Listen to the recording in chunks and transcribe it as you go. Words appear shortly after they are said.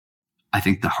I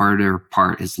think the harder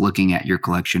part is looking at your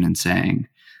collection and saying,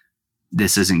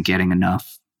 this isn't getting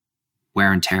enough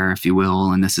wear and tear, if you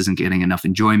will, and this isn't getting enough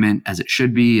enjoyment as it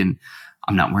should be. And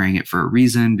I'm not wearing it for a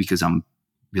reason because I'm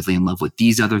really in love with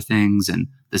these other things. And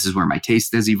this is where my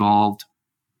taste has evolved.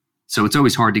 So it's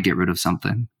always hard to get rid of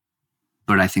something,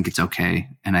 but I think it's okay.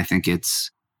 And I think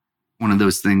it's one of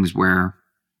those things where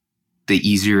the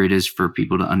easier it is for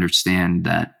people to understand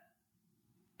that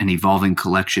an evolving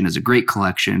collection is a great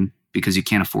collection because you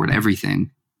can't afford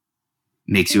everything,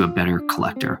 makes you a better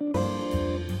collector.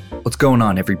 What's going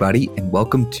on, everybody, and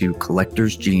welcome to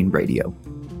Collector's Gene Radio.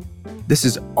 This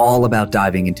is all about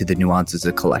diving into the nuances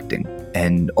of collecting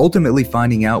and ultimately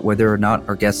finding out whether or not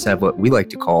our guests have what we like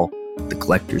to call the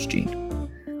collector's gene.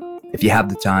 If you have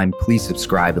the time, please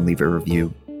subscribe and leave a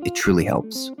review. It truly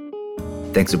helps.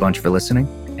 Thanks a bunch for listening,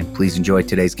 and please enjoy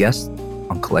today's guest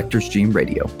on Collector's Gene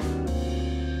Radio.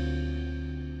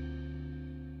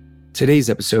 Today's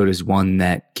episode is one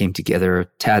that came together a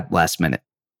tad last minute.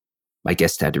 My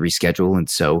guest had to reschedule, and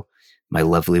so my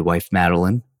lovely wife,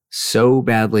 Madelaine, so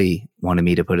badly wanted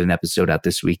me to put an episode out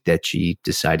this week that she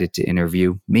decided to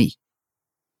interview me.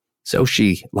 So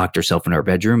she locked herself in our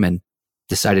bedroom and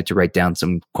decided to write down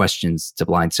some questions to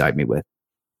blindside me with.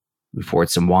 We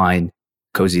poured some wine,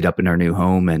 cozied up in our new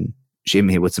home, and she hit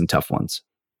me with some tough ones.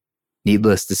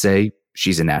 Needless to say,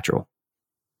 she's a natural.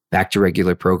 Back to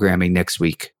regular programming next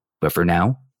week, but for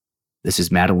now, this is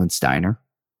Madelaine Steiner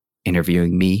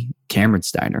interviewing me, Cameron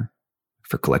Steiner,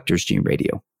 for Collector's Gene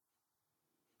Radio.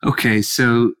 Okay,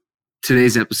 so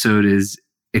today's episode is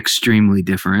extremely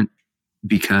different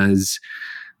because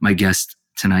my guest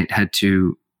tonight had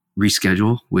to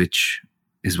reschedule, which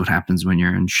is what happens when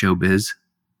you're in showbiz.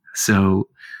 So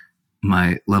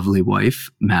my lovely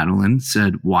wife, Madelaine,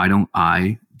 said, why don't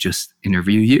I just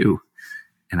interview you?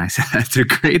 And I said, that's a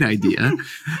great idea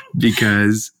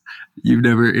because you've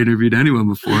never interviewed anyone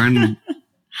before, and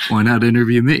why not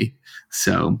interview me?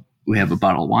 So we have a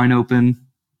bottle of wine open.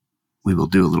 We will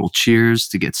do a little cheers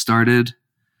to get started.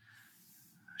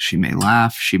 She may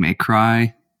laugh. She may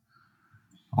cry.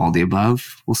 All the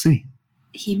above. We'll see.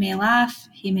 He may laugh.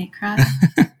 He may cry.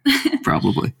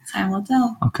 Probably. Time will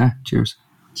tell. Okay. Cheers.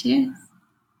 Cheers.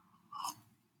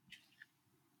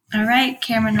 All right,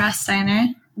 Cameron Steiner,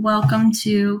 welcome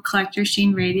to Collector's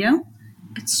Gene Radio.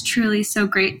 It's truly so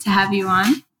great to have you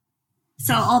on.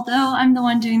 So although I'm the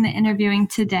one doing the interviewing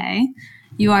today,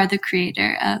 you are the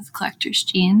creator of Collector's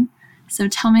Gene. So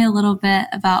tell me a little bit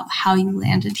about how you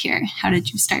landed here. How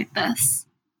did you start this?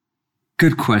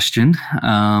 Good question.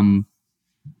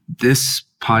 This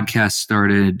podcast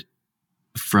started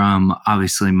from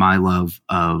obviously my love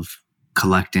of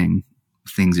collecting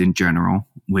things in general,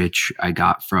 which I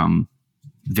got from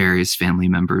various family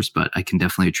members, but I can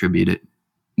definitely attribute it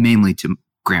mainly to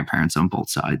grandparents on both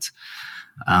sides.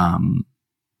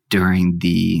 During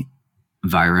the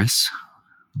virus,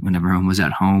 when everyone was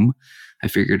at home, I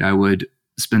figured I would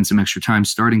spend some extra time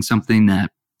starting something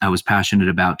that I was passionate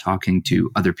about, talking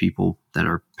to other people that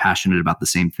are passionate about the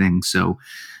same thing. So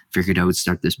I figured I would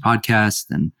start this podcast,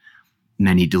 and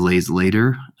many delays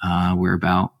later, we're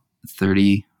about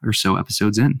 30 or so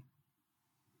episodes in.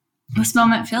 This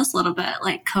moment feels a little bit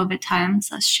like COVID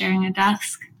times, us sharing a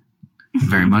desk.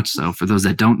 Very much so. For those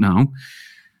that don't know,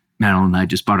 Madelaine and I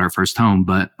just bought our first home,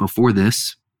 but before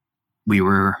this, we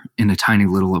were in a tiny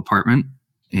little apartment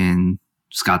in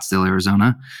Scottsdale,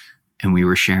 Arizona, and we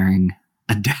were sharing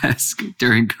a desk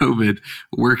during COVID,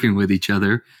 working with each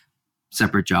other,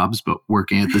 separate jobs, but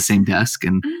working at the same desk.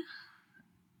 And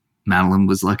Madelaine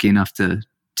was lucky enough to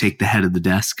take the head of the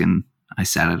desk, and I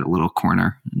sat at a little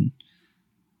corner and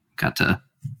got to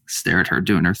stare at her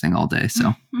doing her thing all day.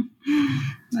 So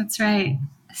That's right.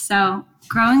 So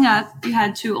growing up, you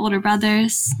had two older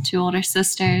brothers, two older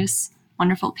sisters,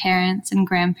 wonderful parents and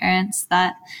grandparents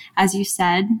that, as you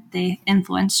said, they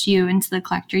influenced you into the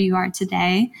collector you are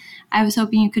today. I was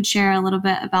hoping you could share a little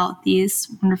bit about these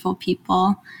wonderful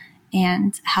people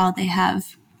and how they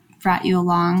have brought you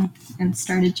along and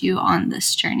started you on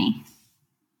this journey.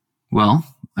 Well,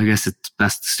 I guess it's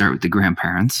best to start with the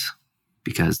grandparents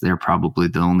because they're probably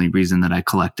the only reason that I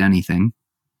collect anything.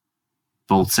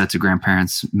 Both sets of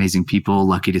grandparents, amazing people,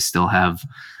 lucky to still have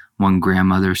one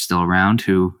grandmother still around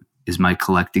who is my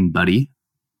collecting buddy.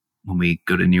 When we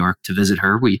go to New York to visit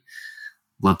her, we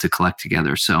love to collect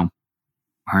together. So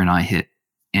her and I hit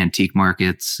antique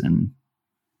markets, and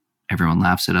everyone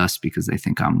laughs at us because they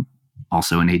think I'm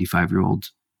also an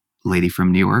 85-year-old lady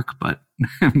from New York, but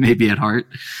maybe at heart.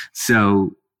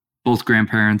 So both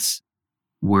grandparents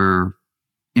were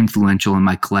influential in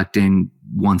my collecting.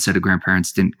 One set of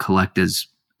grandparents didn't collect as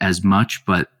much,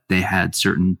 but they had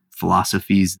certain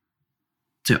philosophies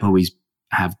to always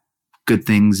have good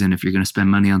things. And if you're going to spend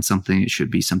money on something, it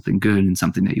should be something good and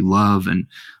something that you love. And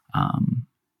I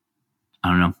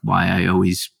don't know why I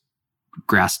always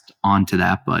grasped onto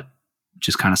that, but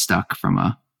just kind of stuck from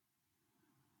a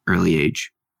early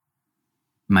age.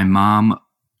 My mom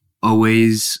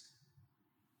always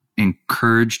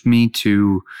encouraged me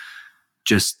to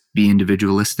just be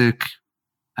individualistic,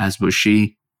 as was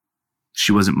she.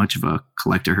 She wasn't much of a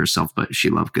collector herself, but she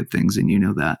loved good things, and you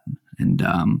know that. And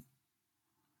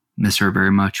miss her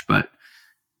very much. But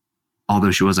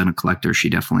although she wasn't a collector, she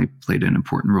definitely played an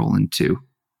important role into.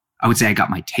 I would say I got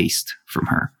my taste from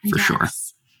her for sure.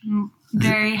 I'm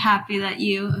very happy that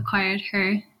you acquired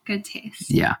her good taste.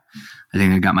 Yeah, I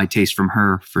think I got my taste from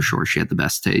her for sure. She had the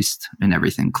best taste in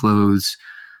everything: clothes,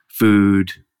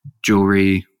 food,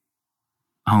 jewelry,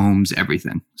 homes,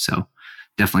 everything. So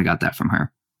definitely got that from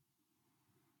her.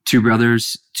 2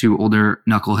 brothers, 2 older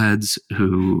knuckleheads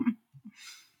who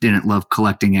didn't love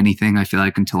collecting anything, I feel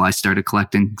like, until I started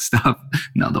collecting stuff.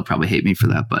 No, they'll probably hate me for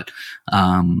that. But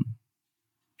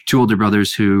 2 older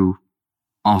brothers who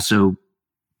also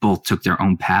both took their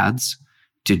own paths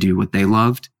to do what they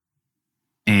loved.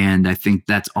 And I think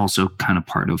that's also kind of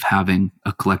part of having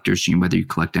a collector's gene, whether you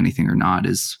collect anything or not,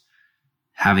 is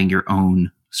having your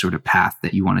own sort of path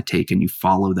that you want to take, and you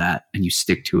follow that and you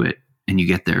stick to it and you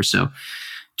get there. So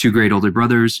 2 great older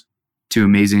brothers, 2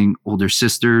 amazing older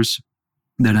sisters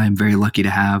that I'm very lucky to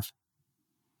have.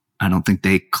 I don't think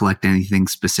they collect anything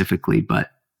specifically,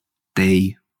 but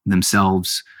they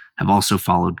themselves have also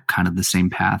followed kind of the same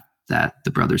path that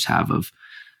the brothers have of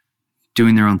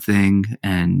doing their own thing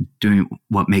and doing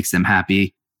what makes them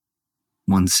happy.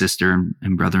 One sister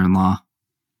and brother-in-law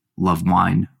love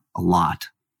wine a lot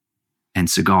and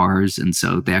cigars. And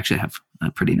so they actually have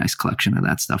a pretty nice collection of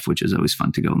that stuff, which is always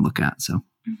fun to go and look at. So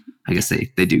I guess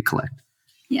they do collect.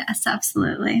 Yes,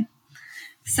 absolutely.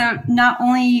 So not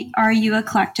only are you a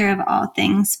collector of all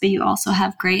things, but you also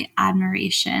have great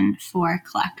admiration for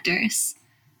collectors.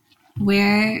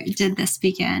 Where did this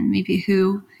begin? Maybe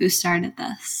who started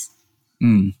this?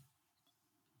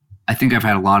 I think I've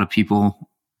had a lot of people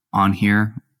on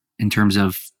here in terms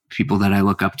of people that I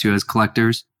look up to as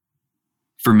collectors.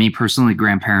 For me personally,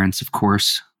 grandparents, of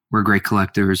course, were great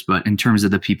collectors. But in terms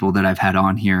of the people that I've had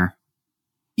on here,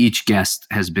 each guest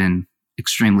has been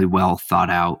extremely well thought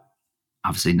out.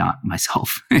 Obviously not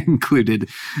myself included.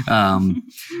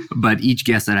 But each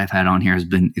guest that I've had on here has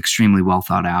been extremely well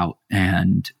thought out.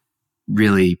 And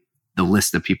really the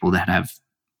list of people that have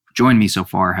joined me so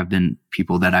far have been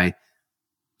people that I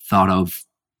thought of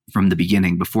from the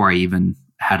beginning before I even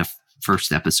had a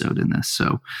first episode in this.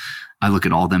 So I look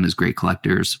at all of them as great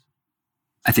collectors.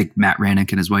 I think Matt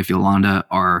Rannick and his wife Yolanda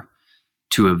are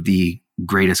 2 of the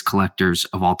greatest collectors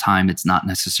of all time. It's not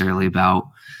necessarily about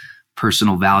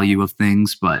personal value of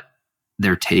things, but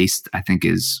their taste, I think,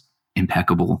 is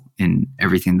impeccable in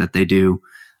everything that they do.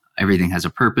 Everything has a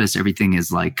purpose. Everything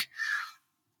is like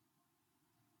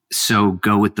so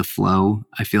go with the flow,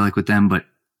 I feel like, with them, but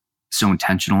so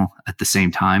intentional at the same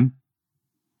time.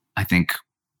 I think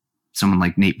someone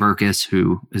like Nate Berkus,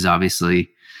 who is obviously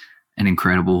an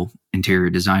incredible interior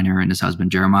designer, and his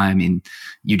husband Jeremiah. I mean,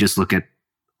 you just look at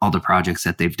all the projects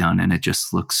that they've done and it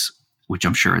just looks, which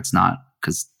I'm sure it's not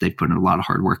because they've put in a lot of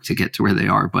hard work to get to where they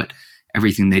are, but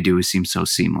everything they do seems so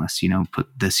seamless, put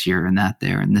this here and that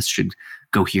there, and this should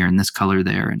go here and this color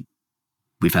there. And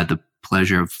we've had the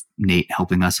pleasure of Nate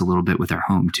helping us a little bit with our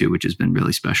home too, which has been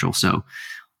really special. So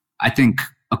I think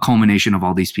a culmination of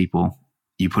all these people,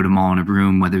 you put them all in a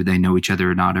room, whether they know each other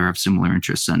or not, or have similar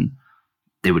interests, and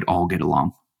they would all get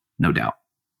along, no doubt.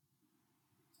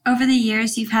 Over the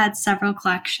years, you've had several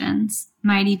collections: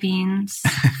 Mighty Beans.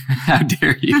 How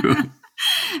dare you?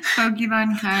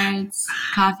 Pokemon cards,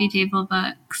 coffee table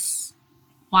books,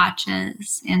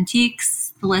 watches,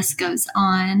 antiques, the list goes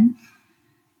on.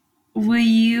 Will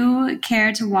you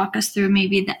care to walk us through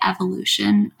maybe the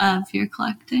evolution of your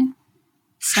collecting?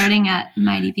 Starting at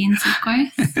Mighty Beans, of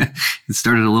course. It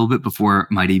started a little bit before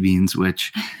Mighty Beans,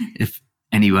 which if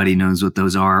anybody knows what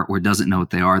those are or doesn't know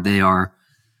what they are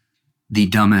the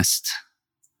dumbest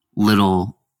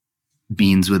little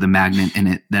beans with a magnet in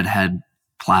it that had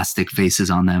plastic faces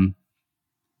on them.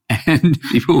 And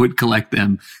people would collect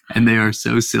them, and they are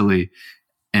so silly.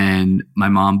 And my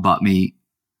mom bought me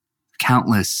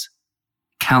countless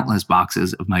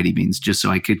boxes of Mighty Beans just so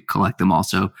I could collect them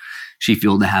also. She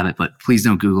fueled the habit, but please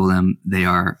don't Google them. They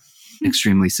are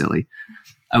extremely silly.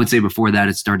 I would say before that,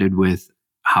 it started with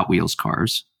Hot Wheels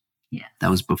cars. Yeah.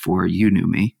 That was before you knew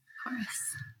me. Of course.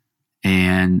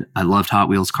 And I loved Hot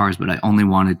Wheels cars, but I only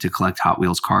wanted to collect Hot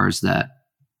Wheels cars that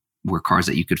were cars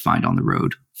that you could find on the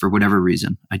road for whatever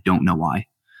reason. I don't know why.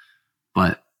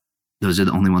 but those are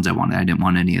the only ones I wanted. I didn't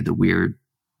want any of the weird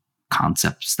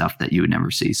concept stuff that you would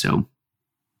never see. So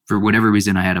for whatever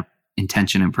reason, I had a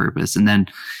intention and purpose. And then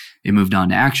it moved on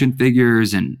to action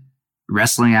figures and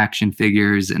wrestling action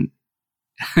figures. And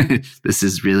this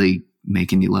is really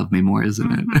making you love me more,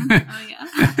 isn't it?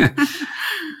 Oh,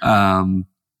 yeah.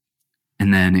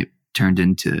 And then it turned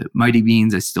into Mighty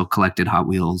Beans. I still collected Hot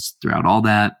Wheels throughout all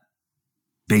that.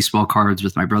 Baseball cards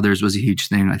with my brothers was a huge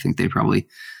thing. I think they probably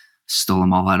stole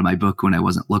them all out of my book when I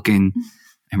wasn't looking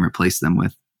and replaced them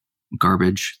with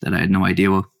garbage that I had no idea.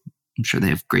 I'm sure they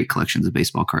have great collections of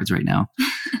baseball cards right now.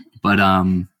 But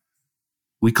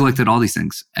we collected all these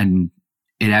things. And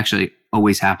it actually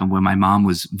always happened when my mom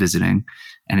was visiting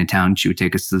and in town. She would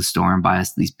take us to the store and buy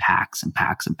us these packs and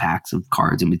packs and packs of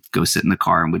cards. And we'd go sit in the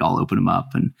car and we'd all open them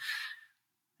up. And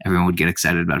everyone would get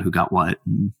excited about who got what.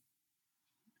 And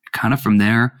kind of from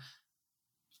there,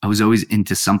 I was always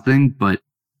into something. But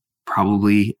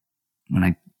probably when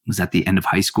I was at the end of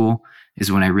high school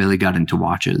is when I really got into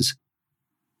watches.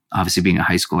 Obviously, being a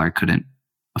high schooler, I couldn't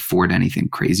afford anything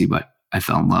crazy, but I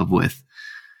fell in love with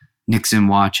Nixon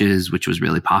watches, which was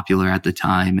really popular at the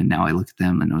time. And now I look at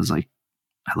them and it was like,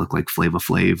 I look like Flava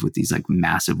Flav with these like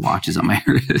massive watches on my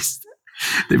wrist.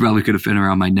 They probably could have fit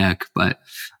around my neck, but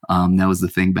that was the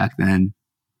thing back then.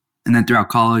 And then throughout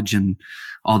college and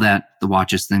all that, the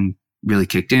watches thing really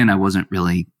kicked in. I wasn't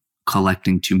really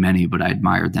collecting too many, but I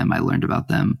admired them. I learned about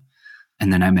them.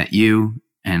 And then I met you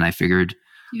and I figured,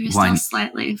 you were still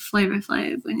slightly Flava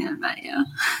Flav when I met you.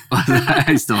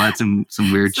 I still had some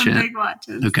weird some shit. Big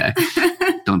watches. Okay.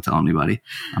 Don't tell anybody.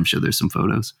 I'm sure there's some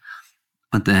photos.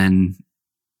 But then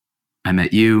I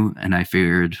met you and I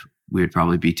figured we would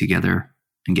probably be together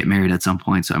and get married at some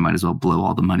point. So I might as well blow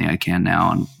all the money I can now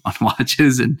on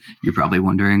watches. And you're probably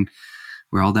wondering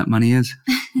where all that money is.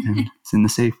 And it's in the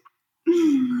safe.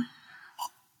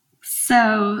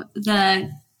 So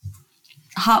the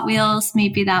Hot Wheels,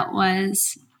 maybe that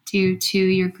was due to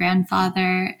your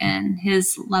grandfather and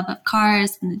his love of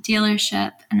cars and the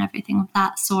dealership and everything of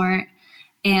that sort.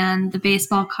 And the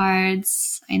baseball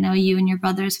cards, I know you and your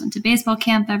brothers went to baseball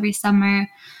camp every summer.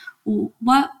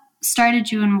 What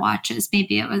started you in watches?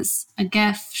 Maybe it was a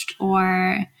gift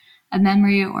or a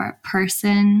memory or a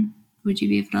person. Would you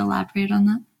be able to elaborate on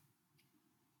that?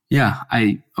 Yeah,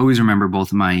 I always remember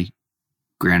both of my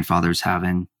grandfathers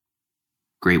having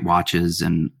great watches,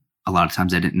 and a lot of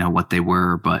times I didn't know what they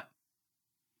were, but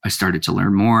I started to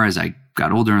learn more as I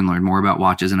got older and learned more about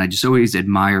watches. And I just always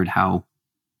admired how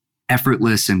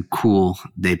effortless and cool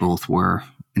they both were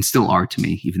and still are to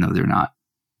me, even though they're not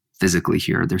physically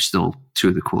here. They're still two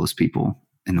of the coolest people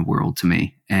in the world to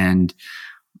me. And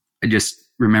I just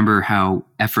remember how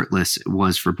effortless it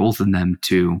was for both of them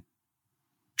to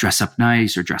dress up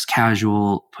nice or dress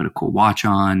casual, put a cool watch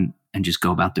on, and just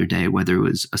go about their day, whether it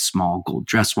was a small gold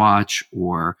dress watch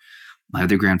or my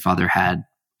other grandfather had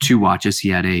two watches. He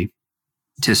had a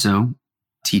Tissot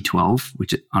T12,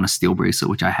 which on a steel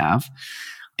bracelet, which I have.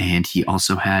 And he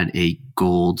also had a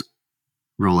gold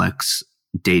Rolex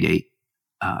Day-Date,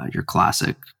 your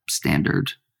classic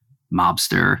standard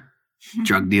mobster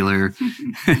drug dealer,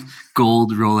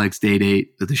 gold Rolex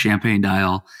Day-Date with a champagne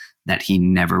dial that he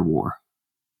never wore.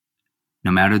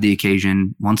 No matter the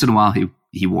occasion, once in a while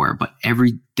he wore, but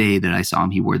every day that I saw him,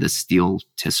 he wore this steel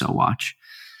Tissot watch.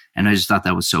 And I just thought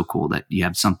that was so cool that you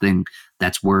have something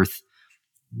that's worth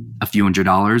a few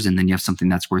 $100s and then you have something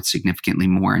that's worth significantly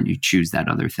more and you choose that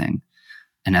other thing.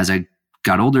 And as I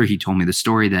got older, he told me the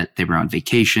story that they were on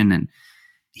vacation and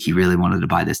he really wanted to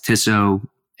buy this Tissot.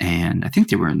 And I think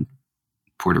they were in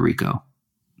Puerto Rico.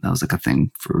 That was like a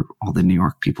thing for all the New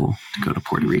York people to go to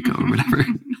Puerto Rico or whatever.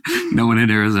 No one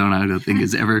in Arizona, I don't think,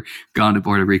 has ever gone to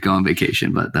Puerto Rico on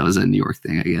vacation, but that was a New York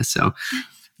thing, I guess. So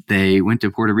they went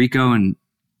to Puerto Rico and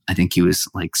I think he was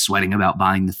like sweating about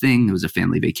buying the thing. It was a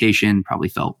family vacation, probably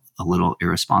felt a little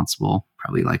irresponsible,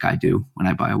 probably like I do when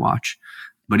I buy a watch.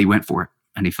 But he went for it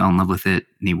and he fell in love with it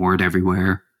and he wore it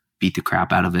everywhere, beat the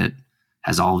crap out of it,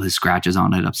 has all of his scratches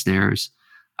on it upstairs.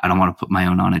 I don't want to put my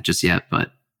own on it just yet,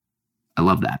 but I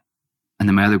love that. And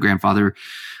then my other grandfather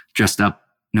dressed up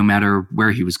no matter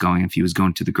where he was going. If he was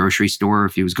going to the grocery store,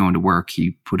 if he was going to work,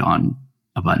 he put on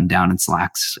a button down and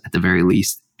slacks at the very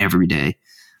least every day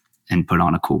and put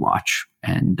on a cool watch.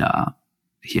 And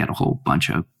he had a whole bunch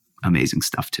of amazing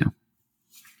stuff too.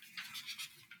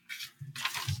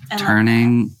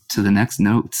 Turning to the next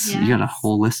notes. Yes. You got a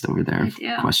whole list over there of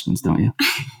questions, don't you?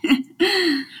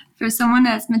 For someone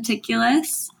as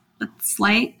meticulous with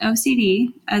slight OCD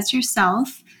as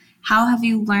yourself, how have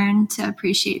you learned to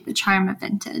appreciate the charm of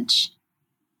vintage?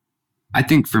 I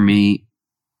think for me,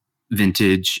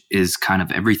 vintage is kind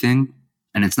of everything.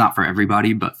 And it's not for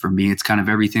everybody, but for me, it's kind of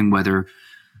everything. Whether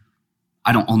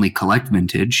I don't only collect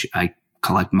vintage, I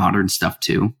collect modern stuff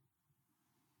too.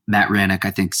 Matt Rannick,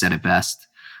 I think, said it best.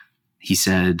 He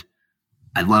said,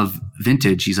 I love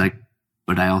vintage. He's like,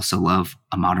 but I also love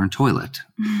a modern toilet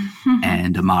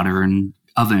and a modern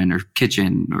oven or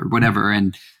kitchen or whatever.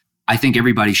 And I think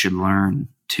everybody should learn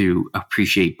to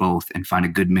appreciate both and find a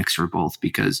good mix for both,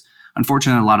 because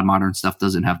unfortunately, a lot of modern stuff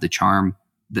doesn't have the charm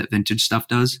that vintage stuff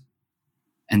does.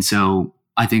 And so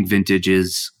I think vintage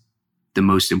is the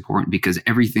most important, because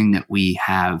everything that we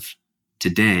have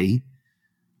today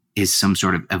is some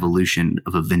sort of evolution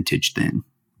of a vintage thing.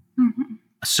 Mm-hmm.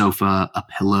 A sofa, a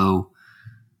pillow,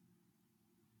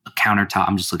 a countertop.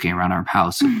 I'm just looking around our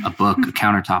house, a book, a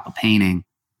countertop, a painting,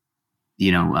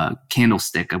 a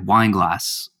candlestick, a wine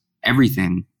glass.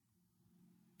 Everything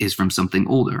is from something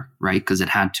older, right? Because it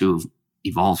had to have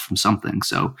evolved from something.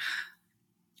 So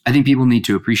I think people need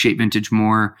to appreciate vintage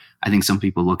more. I think some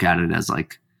people look at it as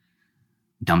like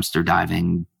dumpster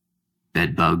diving,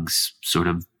 bed bugs, sort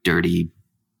of dirty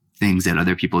things that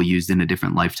other people used in a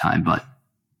different lifetime. But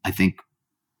I think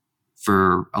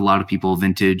for a lot of people,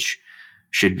 vintage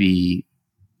should be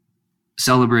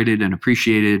celebrated and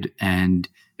appreciated. And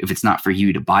if it's not for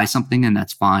you to buy something, and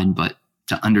that's fine, but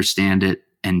to understand it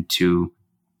and to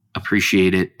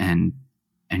appreciate it and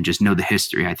just know the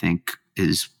history, I think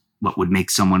is what would make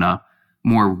someone a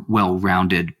more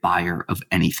well-rounded buyer of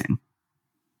anything.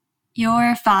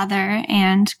 Your father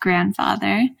and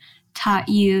grandfather taught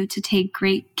you to take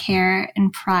great care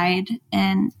and pride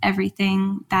in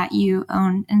everything that you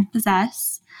own and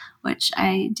possess, which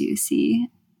I do see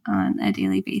on a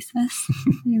daily basis.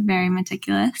 You're very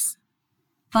meticulous.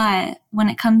 But when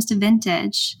it comes to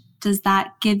vintage, does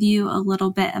that give you a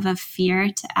little bit of a fear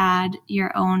to add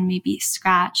your own maybe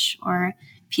scratch or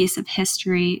piece of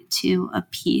history to a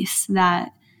piece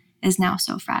that is now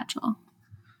so fragile?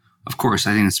 Of course,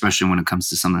 I think especially when it comes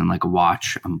to something like a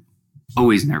watch, I'm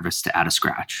always nervous to add a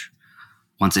scratch.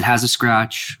 Once it has a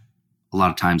scratch, a lot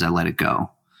of times I let it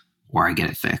go or I get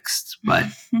it fixed. But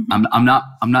I'm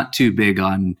not too big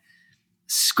on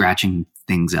scratching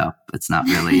things up. It's not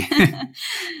really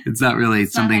it's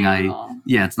something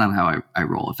it's not how I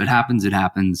roll. If it happens, it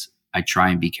happens. I try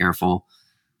and be careful.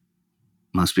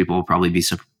 Most people will probably be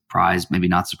surprised, maybe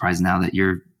not surprised now that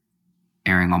you're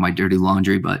airing all my dirty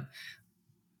laundry, but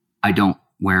I don't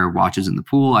wear watches in the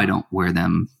pool. I don't wear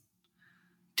them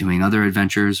doing other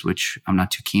adventures, which I'm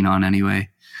not too keen on anyway,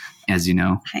 as you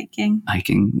know.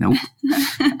 Hiking, nope.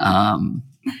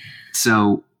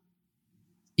 So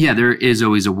yeah, there is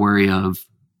always a worry of,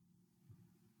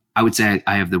 I would say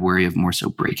I have the worry of more so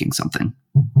breaking something.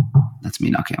 That's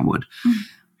me knocking on wood.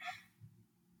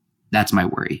 That's my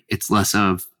worry. It's less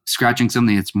of scratching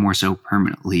something. It's more so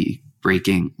permanently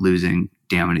breaking, losing,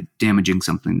 damaging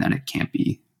something that it can't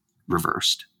be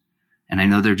reversed. And I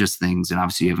know they're just things, and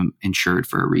obviously you have them insured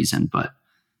for a reason, but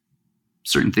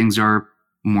certain things are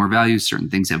more value. Certain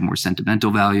things have more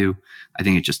sentimental value. I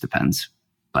think it just depends,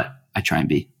 but I try and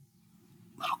be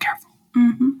a little careful.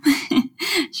 Mm-hmm.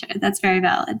 Sure. That's very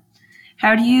valid.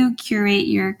 How do you curate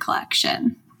your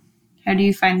collection? How do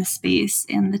you find the space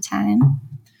and the time?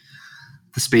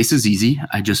 The space is easy.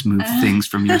 I just move things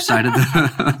from your side of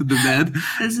the bed.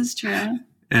 This is true.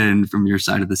 And from your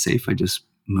side of the safe, I just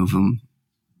move them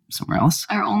somewhere else.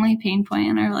 Our only pain point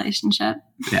in our relationship.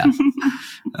 Yeah.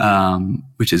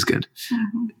 Which is good.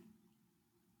 Mm-hmm.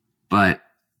 But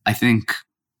I think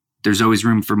there's always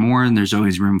room for more, and there's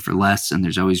always room for less, and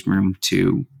there's always room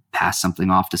to pass something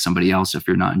off to somebody else if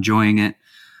you're not enjoying it.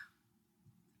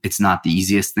 It's not the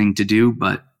easiest thing to do,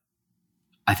 but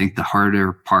I think the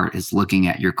harder part is looking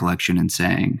at your collection and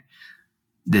saying,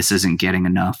 this isn't getting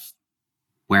enough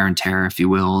wear and tear, if you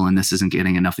will, and this isn't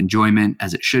getting enough enjoyment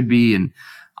as it should be, and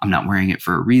I'm not wearing it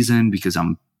for a reason because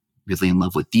I'm really in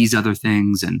love with these other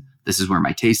things, and this is where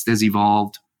my taste has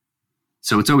evolved.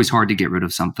 So it's always hard to get rid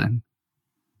of something,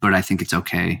 but I think it's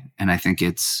okay. And I think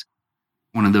it's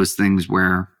one of those things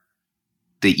where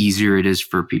the easier it is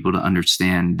for people to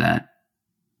understand that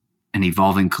an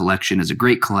evolving collection is a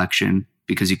great collection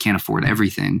because you can't afford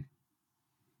everything,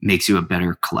 makes you a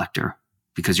better collector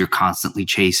because you're constantly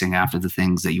chasing after the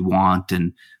things that you want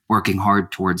and working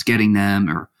hard towards getting them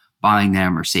or buying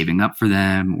them or saving up for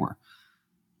them or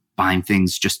buying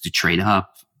things just to trade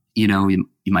up. You know, you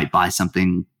might buy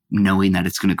something knowing that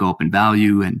it's going to go up in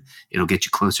value and it'll get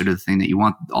you closer to the thing that you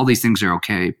want. All these things are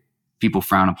okay. People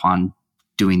frown upon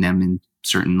doing them in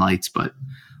certain lights, but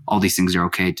all these things are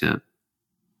okay to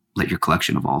let your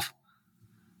collection evolve.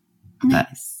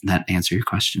 Nice. That answer your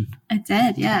question? It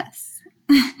did, yes.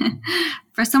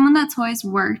 For someone that's always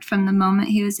worked from the moment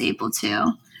he was able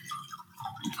to,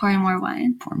 Pouring more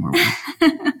wine. Pouring more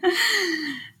wine.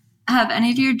 Have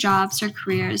any of your jobs or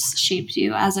careers shaped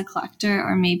you as a collector,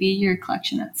 or maybe your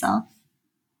collection itself?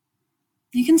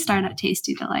 You can start at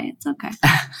Tasty Delight. It's okay.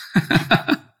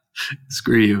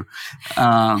 Screw you.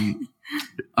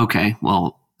 Okay,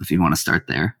 well, if you want to start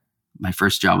there. My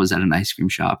first job was at an ice cream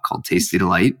shop called Tasty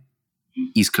Delight.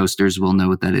 East Coasters will know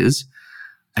what that is.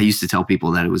 I used to tell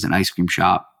people that it was an ice cream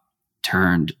shop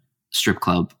turned strip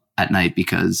club at night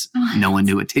because no one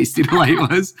knew what Tasty Delight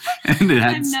was. And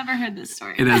I've never heard this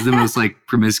story. It has the most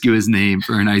promiscuous name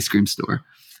for an ice cream store.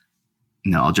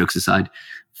 No, all jokes aside.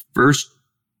 First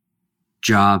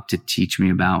job to teach me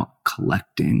about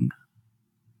collecting.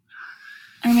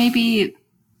 Or maybe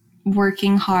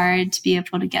working hard to be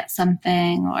able to get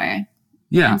something, or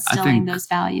instilling those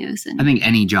values. I think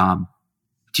any job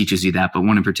teaches you that, but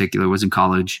one in particular was in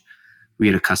college. We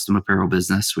had a custom apparel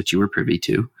business, which you were privy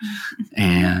to.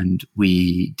 And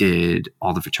we did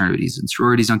all the fraternities and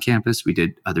sororities on campus. We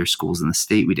did other schools in the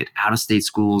state. We did out-of-state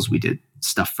schools. We did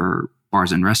stuff for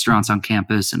bars and restaurants on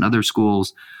campus and other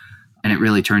schools. And it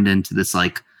really turned into this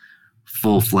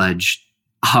full-fledged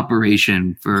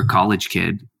operation for a college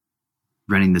kid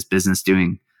running this business,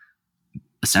 doing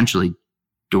essentially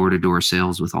door-to-door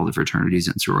sales with all the fraternities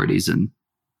and sororities. And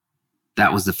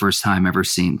that was the first time ever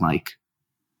seeing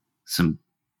some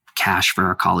cash for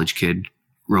a college kid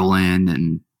roll in,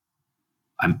 and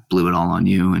I blew it all on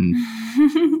you and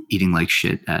eating like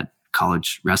shit at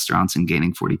college restaurants and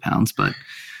gaining 40 pounds, but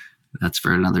that's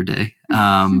for another day.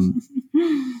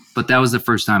 But that was the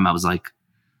first time I was like,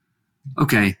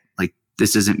 okay,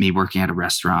 this isn't me working at a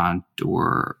restaurant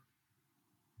or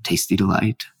Tasty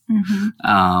Delight.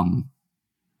 And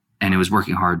it was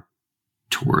working hard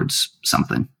towards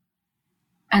something.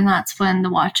 And that's when the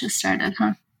watches started,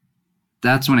 huh?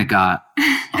 That's when it got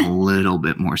a little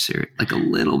bit more serious,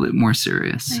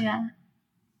 Yeah.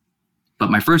 But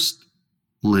my first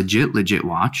legit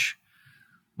watch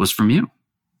was from you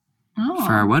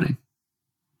for our wedding.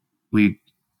 We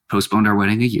postponed our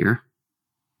wedding a year,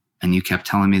 and you kept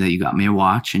telling me that you got me a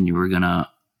watch and you were going to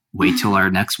wait till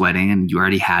our next wedding, and you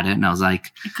already had it. And I was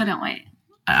like, I couldn't wait.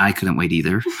 I couldn't wait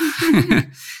either.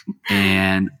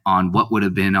 And on what would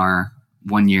have been our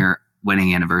 1-year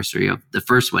wedding anniversary of the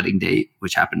first wedding date,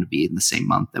 which happened to be in the same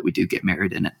month that we did get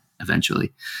married in it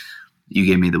eventually, you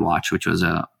gave me the watch, which was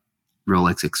a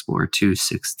Rolex Explorer 2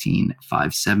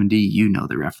 16570. You know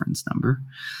the reference number.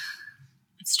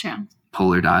 It's true.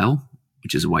 Polar dial,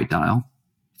 which is a white dial,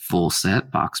 full set,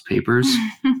 box papers.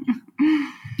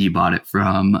 You bought it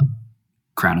from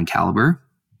Crown and Caliber.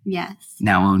 Yes.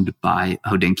 Now owned by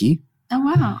Hodinkee. Oh,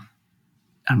 wow.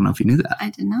 I don't know if you knew that. I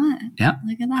did not. Yeah.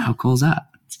 Look at that. How cool is that?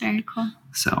 It's very cool.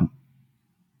 So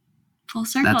full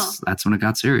circle. That's when it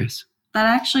got serious. That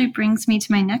actually brings me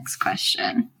to my next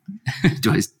question.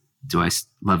 Do I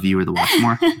love you or the watch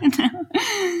more? No.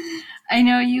 I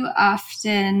know you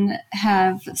often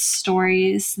have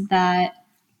stories that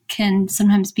can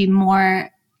sometimes be more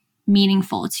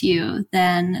meaningful to you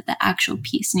than the actual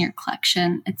piece in your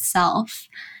collection itself.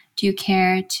 Do you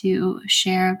care to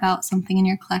share about something in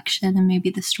your collection and maybe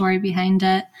the story behind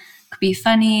it? Could be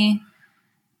funny,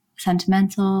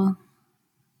 sentimental.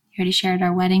 You already shared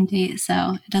our wedding date,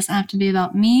 so it doesn't have to be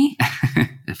about me.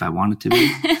 If I want it to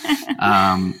be.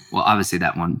 Well, obviously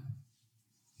that one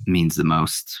means the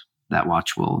most. That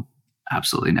watch will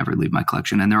absolutely never leave my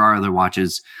collection. And there are other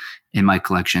watches in my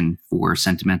collection for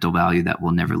sentimental value that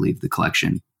will never leave the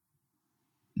collection.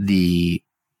 The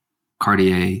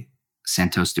Cartier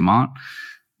Santos Dumont,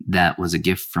 that was a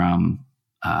gift from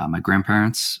my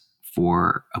grandparents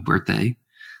for a birthday.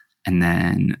 And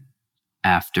then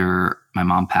after my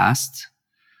mom passed,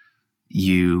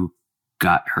 you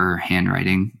got her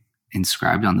handwriting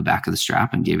inscribed on the back of the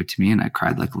strap and gave it to me. And I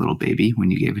cried like a little baby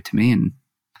when you gave it to me. And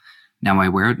now I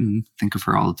wear it and think of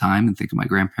her all the time and think of my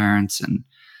grandparents. And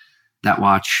that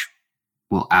watch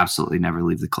will absolutely never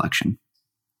leave the collection.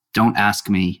 Don't ask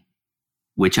me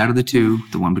which out of the two,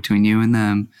 the one between you and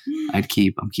them, I'd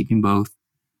keep. I'm keeping both.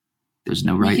 There's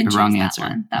no right or wrong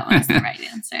answer. That one's the right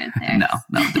answer there. No,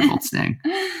 they're both staying.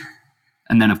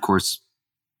 And then, of course,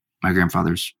 my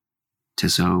grandfather's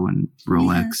Tissot and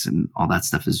Rolex and all that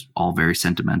stuff is all very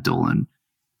sentimental. And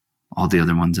all the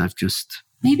other ones I've just...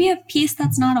 Maybe a piece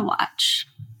that's not a watch.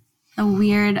 A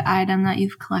weird item that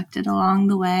you've collected along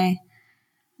the way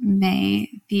may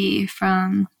be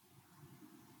from...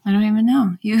 I don't even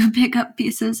know. You pick up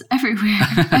pieces everywhere.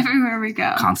 Everywhere we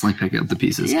go. Constantly pick up the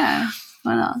pieces. Yeah.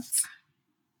 What else?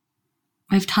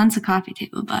 We have tons of coffee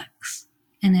table books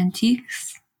and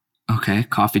antiques. Okay.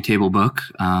 Coffee table book.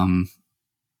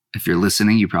 If you're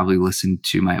listening, you probably listened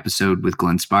to my episode with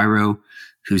Glenn Spyro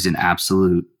who's an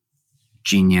absolute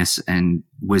genius and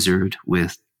wizard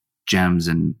with gems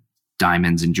and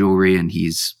diamonds and jewelry. And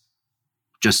he's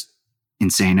just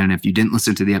insane. And if you didn't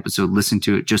listen to the episode, listen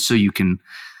to it just so you can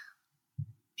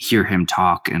hear him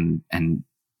talk and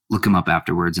look him up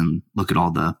afterwards and look at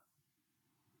all the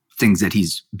things that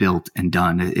he's built and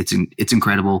done. It's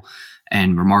incredible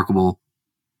and remarkable.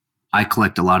 I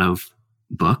collect a lot of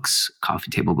books,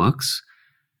 coffee table books.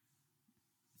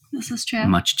 This is true.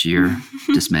 Much to your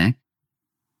dismay.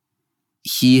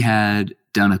 He had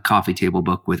done a coffee table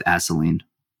book with Madelaine,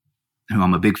 who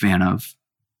I'm a big fan of,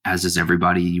 as is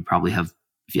everybody. You probably have,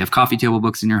 if you have coffee table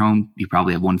books in your home, you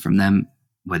probably have one from them,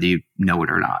 whether you know it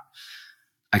or not.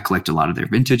 I collect a lot of their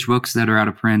vintage books that are out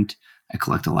of print. I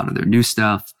collect a lot of their new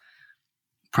stuff.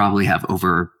 Probably have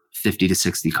over 50 to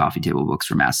 60 coffee table books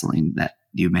from Madelaine that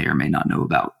you may or may not know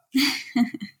about.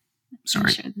 Sorry.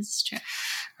 I'm sure this is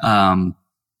true.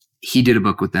 He did a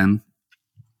book with them.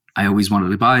 I always wanted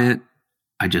to buy it.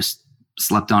 I just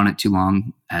slept on it too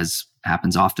long, as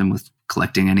happens often with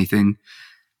collecting anything.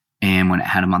 And when I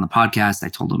had him on the podcast, I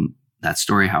told him that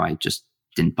story, how I just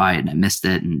didn't buy it and I missed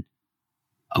it. And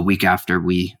a week after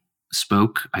we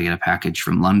spoke, I get a package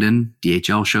from London.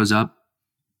 DHL shows up,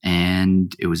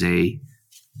 and it was a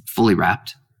fully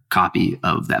wrapped copy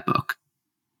of that book.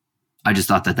 I just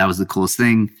thought that that was the coolest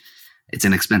thing. It's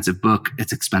an expensive book.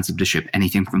 It's expensive to ship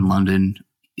anything from London,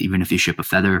 even if you ship a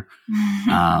feather.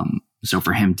 So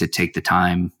for him to take the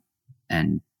time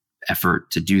and effort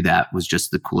to do that was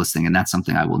just the coolest thing. And that's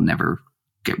something I will never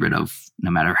get rid of, no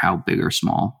matter how big or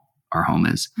small our home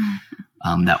is.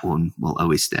 That one will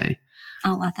always stay.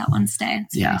 I'll let that one stay.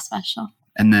 It's very special.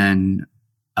 And then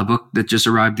a book that just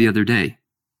arrived the other day.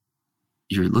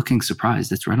 You're looking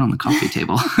surprised. It's right on the coffee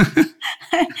table.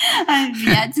 I've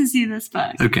yet to see this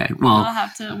book. Okay, well, I'll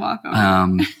have to walk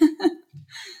over.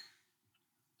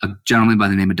 A gentleman by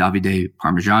the name of Davide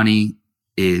Parmigiani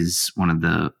is one of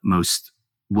the most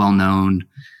well-known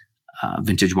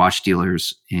vintage watch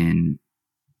dealers in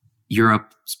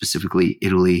Europe, specifically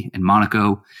Italy and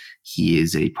Monaco. He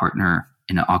is a partner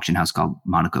in an auction house called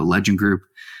Monaco Legend Group.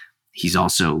 He's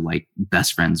also like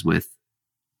best friends with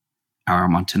our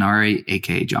Montanari,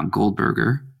 aka John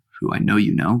Goldberger, who I know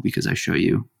you know because I show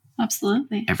you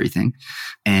absolutely everything.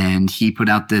 And he put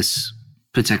out this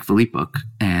Patek Philippe book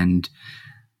and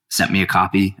sent me a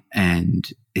copy, and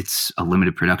it's a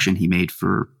limited production he made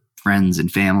for friends and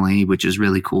family, which is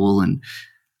really cool. And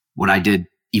what I did,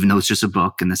 even though it's just a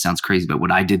book, and this sounds crazy, but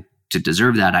what I did to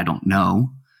deserve that, I don't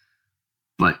know.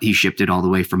 But he shipped it all the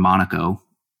way from Monaco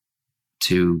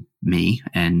to me,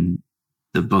 and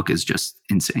the book is just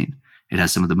insane. It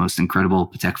has some of the most incredible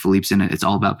Patek Philippe's in it. It's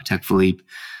all about Patek Philippe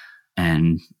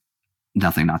and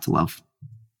nothing not to love.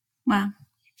 Wow.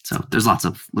 So there's lots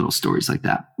of little stories like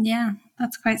that. Yeah,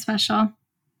 that's quite special.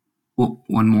 Well,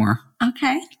 one more.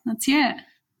 Okay, let's hear it.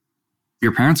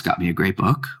 Your parents got me a great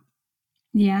book.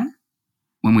 Yeah.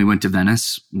 When we went to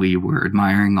Venice, we were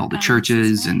admiring all the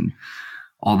churches and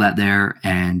all that there.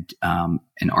 And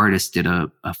an artist did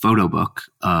a photo book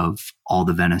of all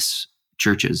the Venice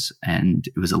churches, and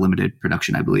it was a limited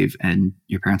production, I believe. And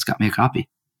your parents got me a copy.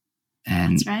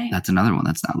 And that's right. That's another one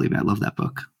that's not leaving. I love that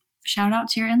book. Shout out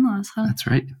to your in-laws, huh? That's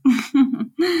right.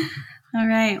 All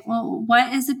right. Well,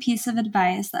 what is a piece of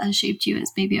advice that has shaped you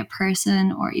as maybe a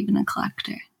person or even a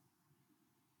collector?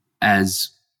 As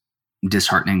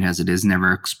disheartening as it is,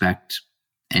 never expect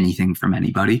anything from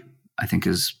anybody. I think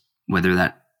is whether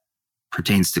that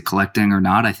pertains to collecting or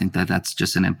not. I think that that's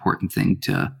just an important thing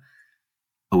to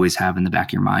always have in the back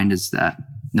of your mind, is that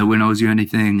no one owes you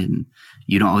anything and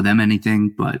you don't owe them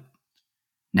anything, but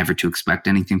never to expect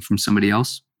anything from somebody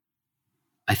else.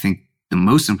 I think the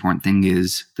most important thing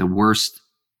is the worst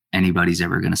anybody's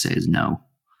ever going to say is no.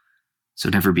 So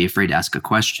never be afraid to ask a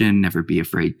question. Never be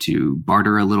afraid to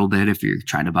barter a little bit if you're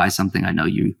trying to buy something. I know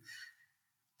you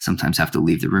sometimes have to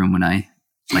leave the room when I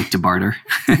like to barter.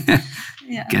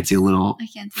 Yeah. Gets you a little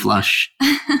flush.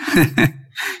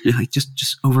 You're like,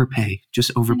 just overpay.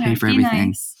 Just overpay for everything.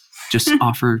 Nice. Just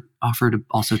offer to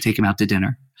also take him out to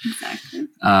dinner. Exactly.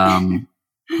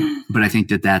 But I think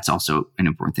that that's also an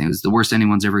important thing. Is the worst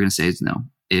anyone's ever going to say is no.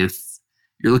 If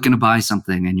you're looking to buy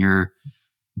something and you're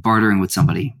bartering with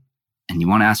somebody and you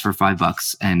want to ask for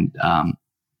 $5, and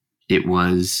it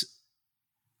was,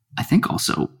 I think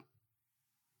also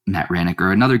Matt Rannick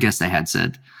or another guest I had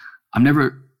said, I'm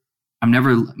never,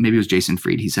 maybe it was Jason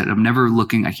Fried. He said, I can't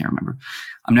remember.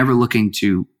 I'm never looking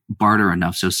to barter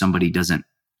enough so somebody doesn't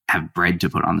have bread to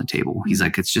put on the table. He's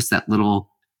like, it's just that little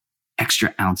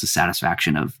extra ounce of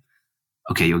satisfaction of,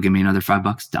 okay, you'll give me another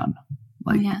 $5, done.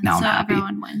 Like, now I'm happy.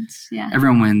 Everyone wins. Yeah.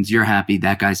 Everyone wins. You're happy.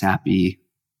 That guy's happy.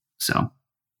 So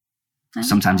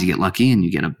Sometimes you get lucky and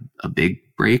you get a big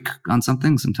break on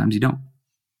something. Sometimes you don't.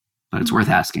 But it's worth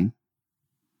asking.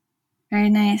 Very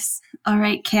nice. All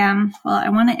right, Cam. Well, I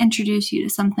want to introduce you to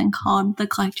something called the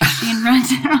Collector's Gene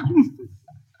Rundown.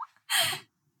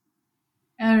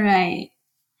 All right.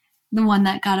 The one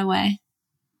that got away.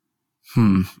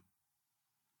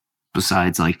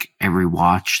 Besides, like, every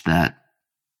watch that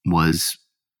was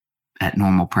at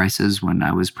normal prices when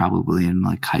I was probably in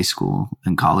like high school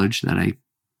and college that I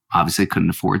obviously couldn't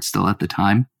afford still at the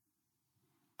time,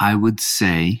 I would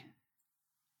say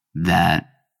that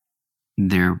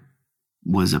there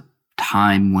was a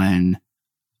time when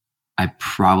I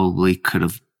probably could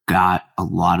have got a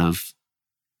lot of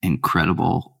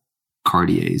incredible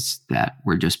Cartiers that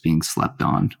were just being slept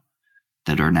on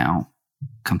that are now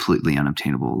completely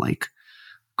unobtainable. Like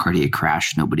Cartier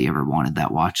Crash, nobody ever wanted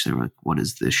that watch. They were like, what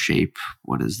is this shape?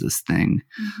 What is this thing?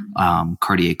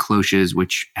 Cartier Cloches,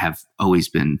 which have always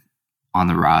been on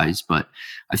the rise. But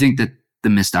I think that the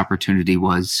missed opportunity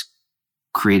was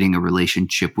creating a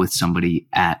relationship with somebody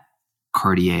at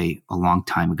Cartier a long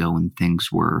time ago when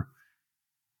things were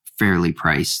fairly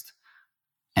priced.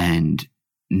 And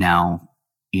now,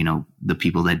 you know, the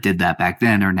people that did that back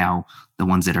then are now the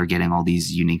ones that are getting all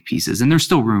these unique pieces. And there's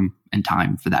still room and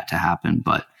time for that to happen.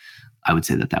 But I would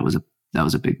say that was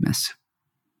a big miss.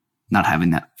 Not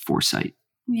having that foresight.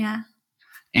 Yeah.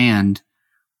 And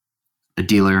a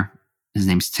dealer, his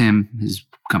name's Tim. His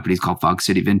company's called Fog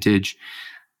City Vintage.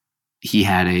 He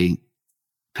had a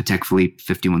Patek Philippe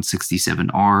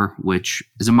 5167R, which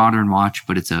is a modern watch,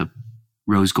 but it's a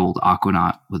rose gold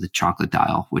aquanaut with a chocolate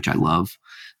dial, which I love.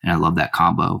 And I love that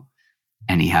combo.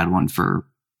 And he had one for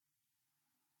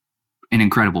an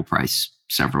incredible price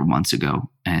several months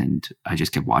ago. And I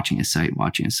just kept watching his site.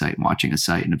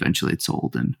 And eventually it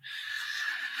sold and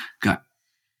got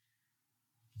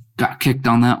kicked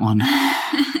on that one.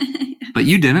 But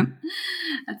you didn't.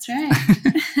 That's right.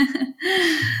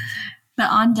 The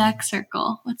on deck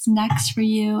circle. What's next for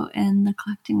you in the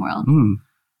collecting world?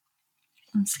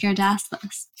 I'm scared to ask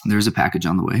this. There's a package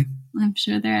on the way. I'm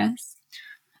sure there is.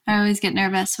 I always get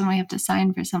nervous when we have to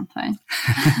sign for something.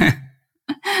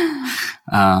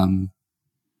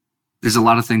 There's a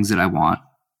lot of things that I want,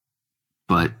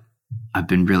 but I've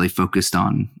been really focused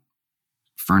on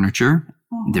furniture.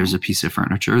 There's a piece of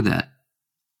furniture that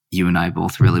you and I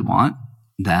both really want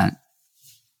that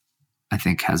I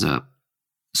think has a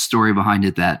story behind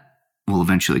it that we'll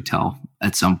eventually tell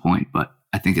at some point, but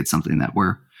I think it's something that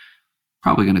we're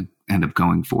probably going to end up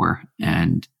going for.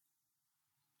 And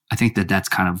I think that that's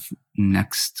kind of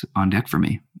next on deck for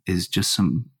me, is just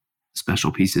some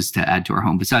special pieces to add to our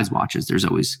home. Besides watches, there's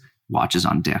always watches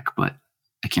on deck, but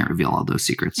I can't reveal all those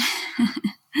secrets.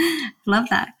 Love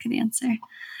that. Good answer.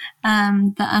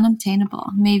 The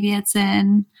unobtainable. Maybe it's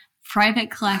in private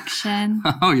collection.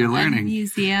 Oh, you're learning.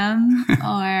 Museum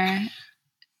or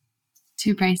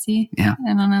too pricey. Yeah.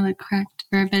 I don't know the correct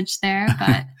verbiage there,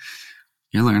 but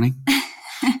you're learning.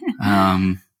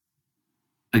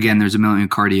 Again, there's a million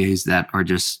Cartiers that are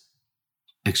just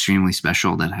extremely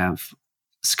special that have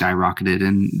skyrocketed,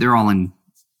 and they're all in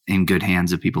good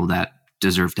hands of people that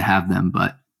deserve to have them.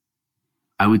 But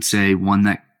I would say one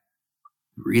that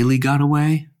really got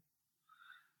away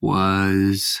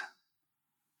was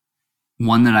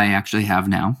one that I actually have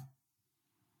now.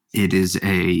 It is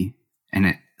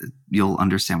you'll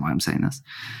understand why I'm saying this,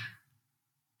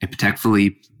 a Patek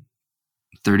Philippe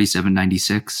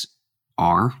 3796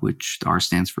 R, which the R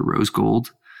stands for rose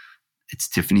gold. It's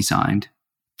Tiffany signed.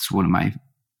 It's one of my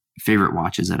favorite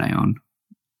watches that I own.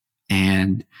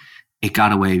 And it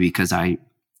got away because I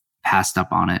passed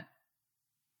up on it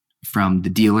from the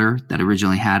dealer that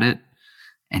originally had it,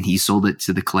 and he sold it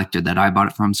to the collector that I bought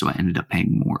it from, so I ended up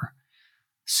paying more.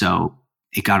 So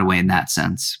it got away in that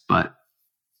sense, but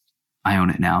I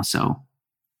own it now, so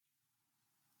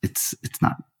it's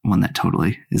not one that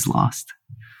totally is lost.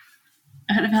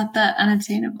 What about the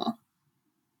unobtainable?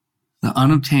 The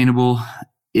unobtainable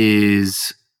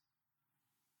is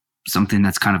something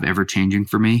that's kind of ever changing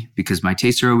for me because my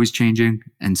tastes are always changing.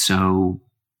 And so,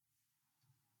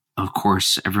 of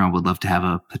course, everyone would love to have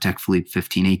a Patek Philippe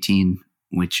 1518,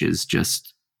 which is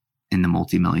just in the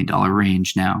multi-million-dollar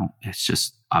range now. It's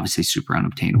just obviously super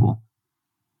unobtainable.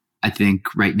 I think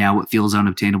right now what feels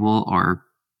unobtainable are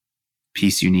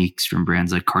piece uniques from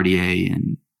brands like Cartier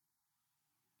and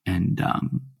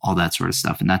all that sort of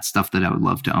stuff. And that's stuff that I would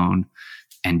love to own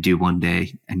and do one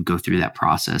day and go through that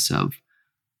process of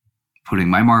putting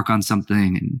my mark on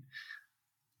something and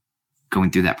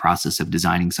going through that process of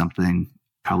designing something,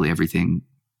 probably everything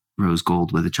rose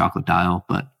gold with a chocolate dial,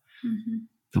 but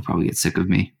they'll probably get sick of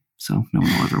me So no one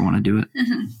will ever want to do it.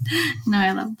 No,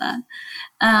 I love that.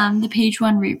 The page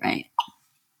one rewrite.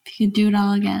 If you could do it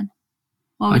all again,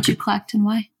 what would you collect and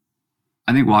why?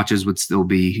 I think watches would still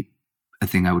be a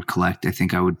thing I would collect. I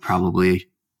think I would probably,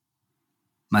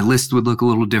 my list would look a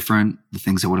little different. The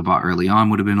things I would have bought early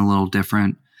on would have been a little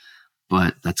different,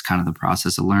 but that's kind of the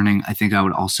process of learning. I think I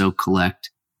would also collect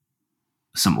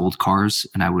some old cars,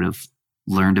 and I would have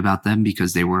learned about them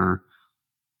because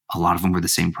a lot of them were the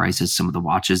same price as some of the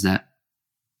watches that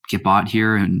get bought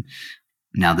here. And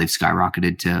now they've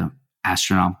skyrocketed to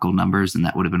astronomical numbers. And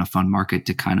that would have been a fun market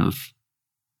to kind of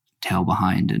tail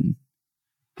behind.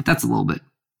 But that's a little bit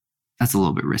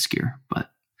riskier,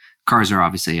 but cars are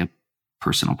obviously a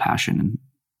personal passion and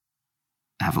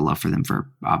I have a love for them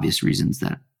for obvious reasons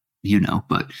that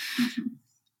but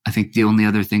I think the only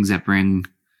other things that bring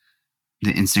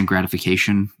the instant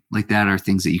gratification like that are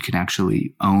things that you can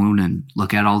actually own and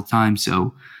look at all the time.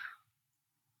 So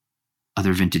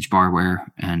other vintage barware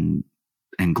and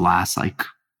glass like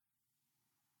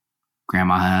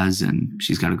grandma has, and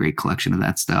she's got a great collection of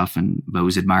that stuff, and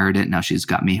Bo's admired it. Now she's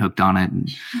got me hooked on it.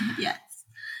 And yes,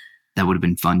 that would have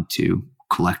been fun to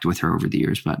collect with her over the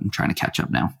years, but I'm trying to catch up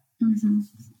now.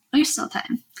 There's still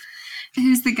time.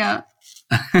 Who's the GOAT?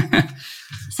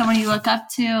 Someone you look up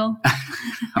to?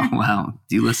 Oh, wow.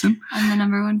 Do you listen? I'm the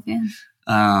number one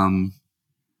fan.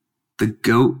 The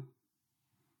GOAT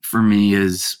for me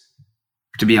is,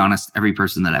 to be honest, every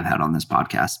person that I've had on this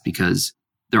podcast, because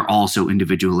they're all so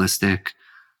individualistic,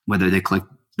 whether they collect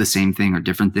the same thing or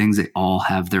different things, they all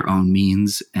have their own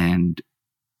means and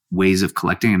ways of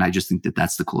collecting. And I just think that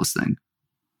that's the coolest thing.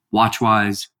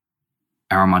 Watch-wise,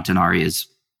 Ara Montanari is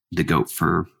the GOAT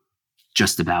for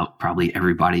just about probably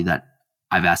everybody that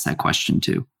I've asked that question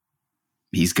to.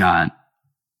 He's got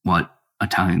what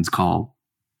Italians call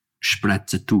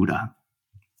sprezzatura.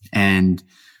 And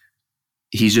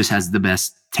he just has the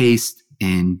best taste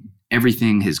in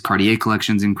everything. His Cartier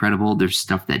collection's incredible. There's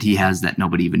stuff that he has that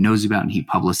nobody even knows about, and he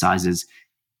publicizes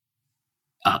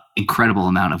an incredible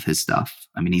amount of his stuff.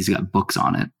 I mean, he's got books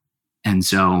on it. And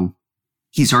so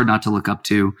he's hard not to look up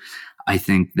to. I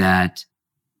think that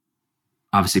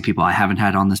obviously people I haven't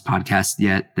had on this podcast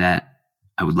yet that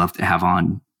I would love to have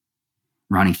on,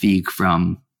 Ronnie Feig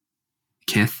from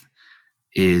Kith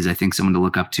is, I think, someone to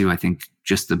look up to. I think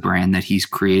just the brand that he's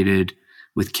created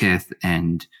with Kith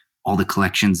and all the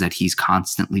collections that he's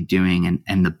constantly doing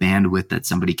and the bandwidth that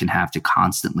somebody can have to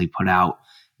constantly put out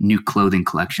new clothing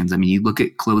collections. I mean, you look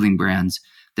at clothing brands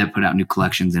that put out new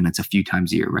collections and it's a few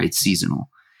times a year, right? Seasonal.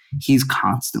 He's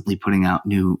constantly putting out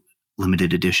new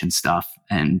limited edition stuff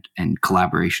and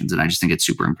collaborations. And I just think it's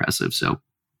super impressive. So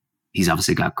he's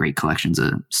obviously got great collections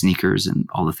of sneakers and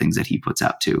all the things that he puts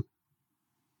out too.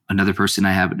 Another person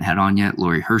I haven't had on yet,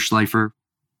 Lori Hirschleifer,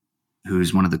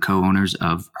 who's one of the co-owners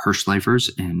of Hirschleifers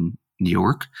in New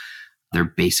York. They're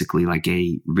basically like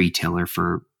a retailer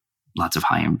for lots of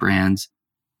high-end brands.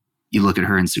 You look at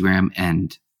her Instagram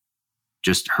and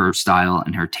just her style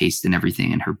and her taste and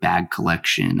everything, and her bag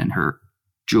collection and her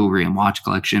jewelry and watch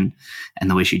collection, and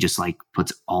the way she just like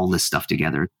puts all this stuff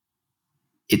together.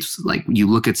 It's like you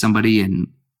look at somebody, and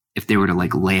if they were to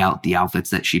like lay out the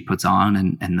outfits that she puts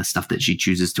on and the stuff that she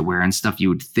chooses to wear and stuff, you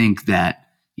would think that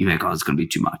you'd be like, oh, it's going to be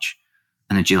too much.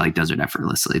 And then she like does it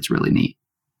effortlessly. It's really neat.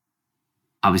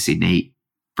 Obviously, Nate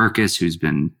Berkus, who's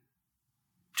been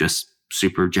just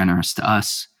super generous to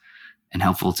us and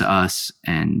helpful to us.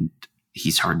 And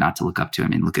he's hard not to look up to. I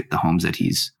mean, look at the homes that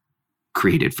he's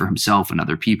created for himself and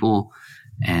other people,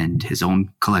 and his own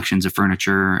collections of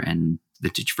furniture and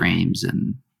vintage frames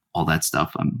and all that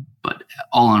stuff. But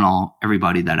all in all,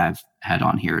 everybody that I've had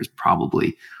on here is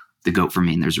probably the GOAT for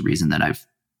me. And there's a reason that I've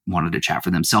wanted to chat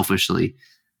for them. Selfishly,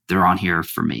 they're on here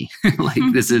for me. Like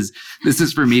this is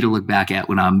for me to look back at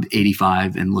when I'm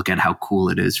 85 and look at how cool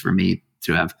it is for me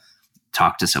to have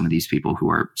talked to some of these people who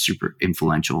are super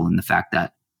influential. And the fact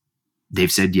that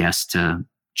they've said yes to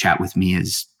chat with me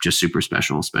is just super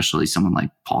special, especially someone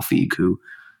like Paul Feig, who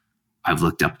I've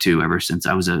looked up to ever since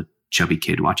I was a chubby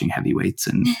kid watching Heavyweights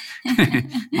and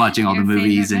watching all the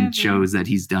movies and shows that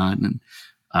he's done.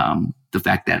 And the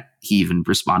fact that he even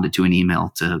responded to an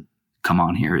email to come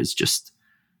on here is just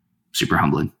super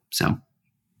humbling. So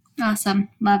awesome.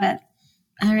 Love it.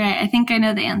 All right. I think I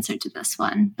know the answer to this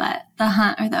one, but the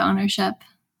hunt or the ownership?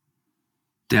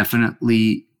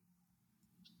 Definitely.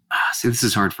 See, this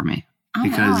is hard for me. Oh,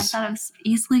 because wow. I thought it was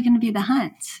easily going to be the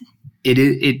hunt.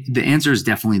 The answer is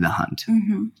definitely the hunt.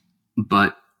 Mm-hmm.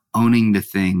 But owning the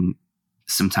thing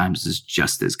sometimes is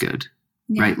just as good,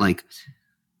 right? Like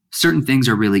certain things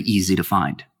are really easy to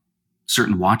find.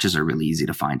 Certain watches are really easy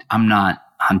to find. I'm not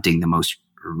hunting the most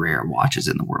rare watches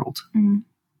in the world. Mm-hmm.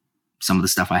 some of the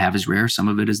stuff I have is rare, some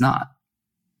of it is not.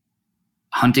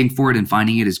 Hunting for it and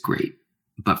finding it is great.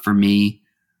 But for me,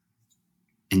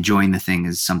 enjoying the thing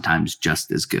is sometimes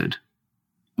just as good.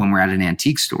 When we're at an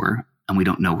antique store and we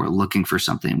don't know we're looking for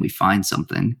something and we find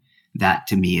something, that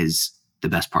to me is the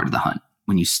best part of the hunt.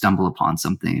 When you stumble upon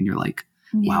something and you're like,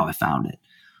 wow, I found it.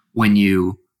 When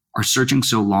you are searching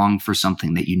so long for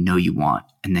something that you know you want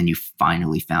and then you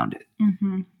finally found it.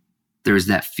 Mm-hmm. There's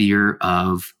that fear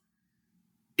of,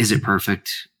 is it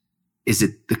perfect? Is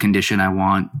it the condition I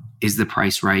want? Is the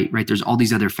price right? There's all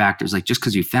these other factors. Like, just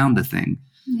because you found the thing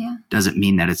doesn't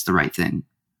mean that it's the right thing.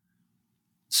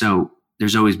 So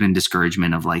there's always been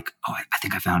discouragement of like, oh, I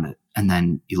think I found it. And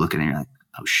then you look at it and you're like,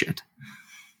 oh shit,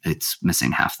 it's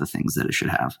missing half the things that it should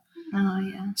have. Oh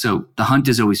yeah. So the hunt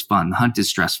is always fun. The hunt is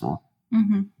stressful.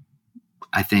 Mm-hmm.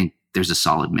 I think there's a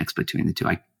solid mix between the two.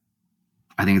 I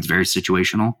think it's very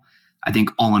situational. I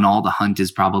think all in all, the hunt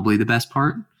is probably the best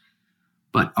part,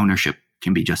 but ownership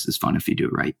can be just as fun if you do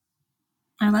it right.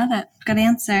 I love it. Good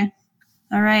answer.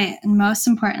 All right. And most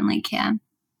importantly, Cam,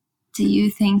 do you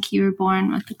think you were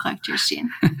born with the collector's gene?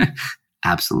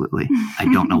 Absolutely. I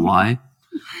don't know why.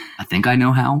 I think I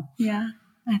know how. Yeah,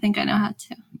 I think I know how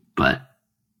too. But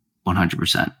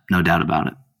 100%, no doubt about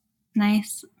it.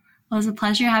 Nice. Well, it was a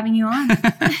pleasure having you on.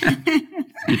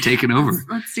 You're taking over.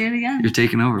 Let's do it again. You're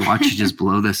taking over. Watch you just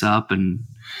blow this up and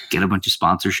get a bunch of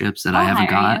sponsorships that I haven't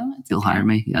got. You'll hire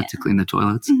me? Yeah, to clean the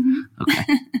toilets? Mm-hmm. Okay.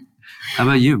 How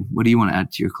about you? What do you want to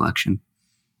add to your collection?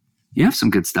 You have some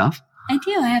good stuff. I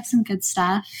do. I have some good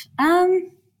stuff. A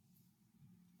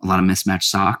lot of mismatched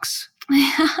socks.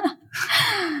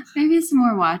 Maybe some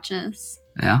more watches.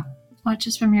 Yeah?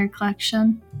 Watches from your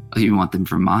collection. Oh, you want them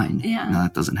from mine? Yeah. No,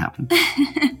 that doesn't happen.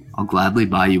 I'll gladly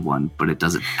buy you one, but it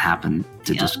doesn't happen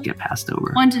to just get passed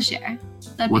over. One to share.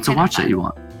 What's a watch that you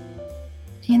want?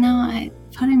 You know,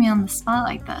 putting me on the spot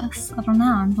like this. I don't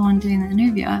know. I'm the one doing the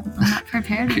interview. I'm not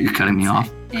prepared. You're cutting me off?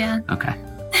 Yeah. Okay.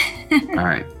 All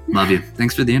right. Love you.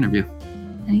 Thanks for the interview.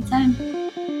 Anytime.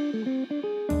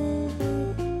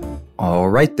 All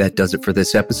right, that does it for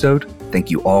this episode. Thank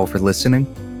you all for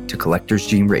listening to Collector's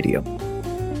Gene Radio.